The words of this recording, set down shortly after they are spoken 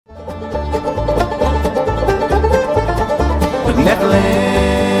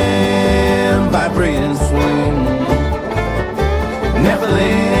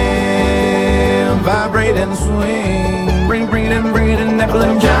and swing. Bring it in,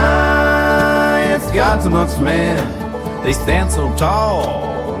 Nephilim giants, gods amongst men. They stand so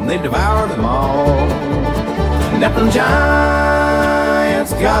tall, and they devour them all. Nephilim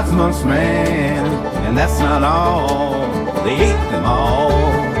giants, gods amongst men, and that's not all, they ate them all.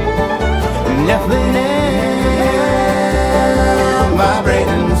 Nephilim vibrate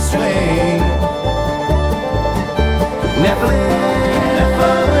and swing.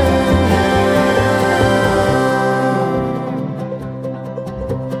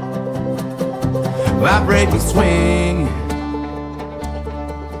 Vibrate and swing.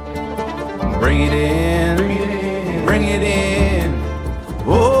 Bring it in, bring it in.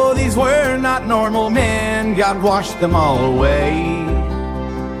 Oh, these were not normal men. God washed them all away.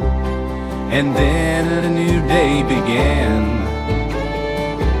 And then a new day began.